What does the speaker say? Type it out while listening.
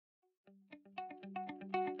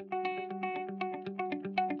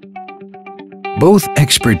Both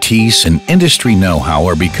expertise and industry know-how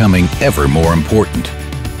are becoming ever more important.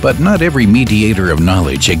 But not every mediator of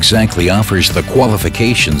knowledge exactly offers the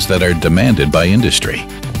qualifications that are demanded by industry.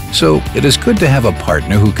 So it is good to have a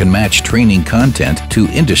partner who can match training content to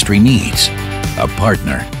industry needs. A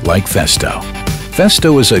partner like Festo.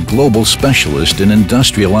 Festo is a global specialist in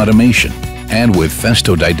industrial automation, and with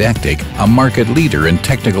Festo Didactic, a market leader in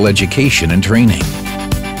technical education and training.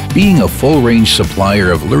 Being a full-range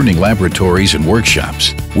supplier of learning laboratories and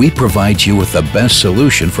workshops, we provide you with the best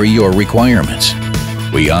solution for your requirements.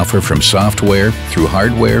 We offer from software through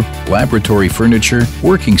hardware, laboratory furniture,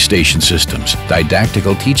 working station systems,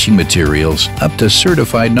 didactical teaching materials, up to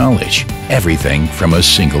certified knowledge, everything from a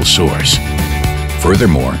single source.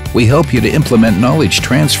 Furthermore, we help you to implement knowledge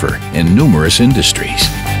transfer in numerous industries.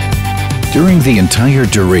 During the entire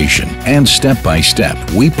duration and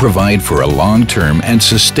step-by-step, we provide for a long-term and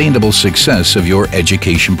sustainable success of your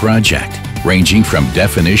education project, ranging from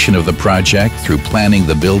definition of the project through planning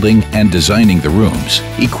the building and designing the rooms,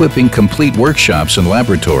 equipping complete workshops and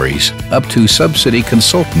laboratories, up to subsidy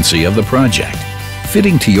consultancy of the project.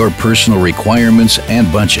 Fitting to your personal requirements and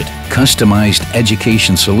budget, customized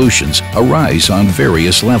education solutions arise on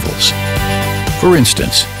various levels. For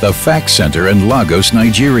instance, the FACT Center in Lagos,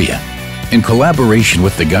 Nigeria. In collaboration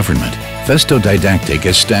with the government, Festo Didactic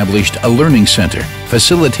established a learning center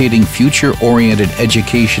facilitating future-oriented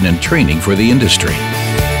education and training for the industry.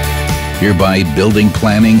 Hereby, building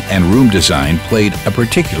planning and room design played a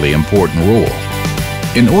particularly important role.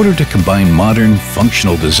 In order to combine modern,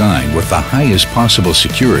 functional design with the highest possible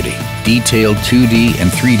security, detailed 2D and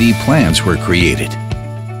 3D plans were created.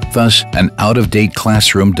 Thus, an out-of-date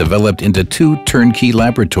classroom developed into 2 turnkey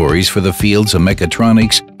laboratories for the fields of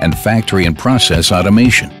mechatronics and factory and process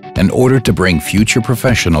automation, in order to bring future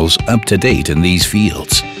professionals up to date in these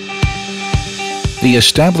fields. The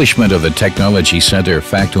establishment of the Technology Center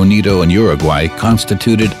Fact Unido in Uruguay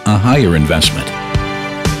constituted a higher investment.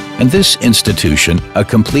 In this institution, a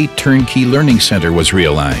complete turnkey learning center was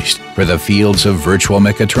realized for the fields of virtual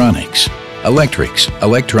mechatronics, electrics,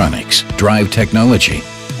 electronics, drive technology,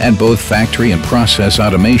 and both factory and process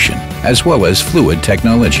automation, as well as fluid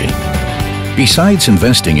technology. Besides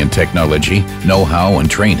investing in technology, know-how, and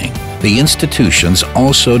training, the institutions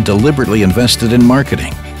also deliberately invested in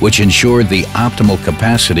marketing, which ensured the optimal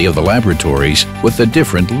capacity of the laboratories with the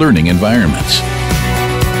different learning environments.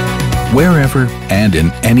 Wherever and in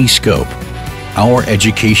any scope, our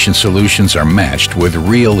education solutions are matched with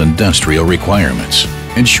real industrial requirements,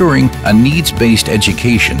 ensuring a needs-based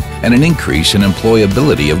education and an increase in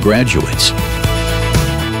employability of graduates.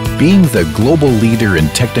 Being the global leader in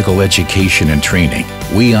technical education and training,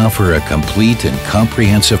 we offer a complete and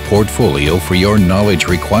comprehensive portfolio for your knowledge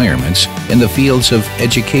requirements in the fields of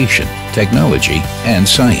education, technology, and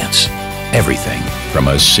science. Everything from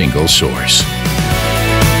a single source.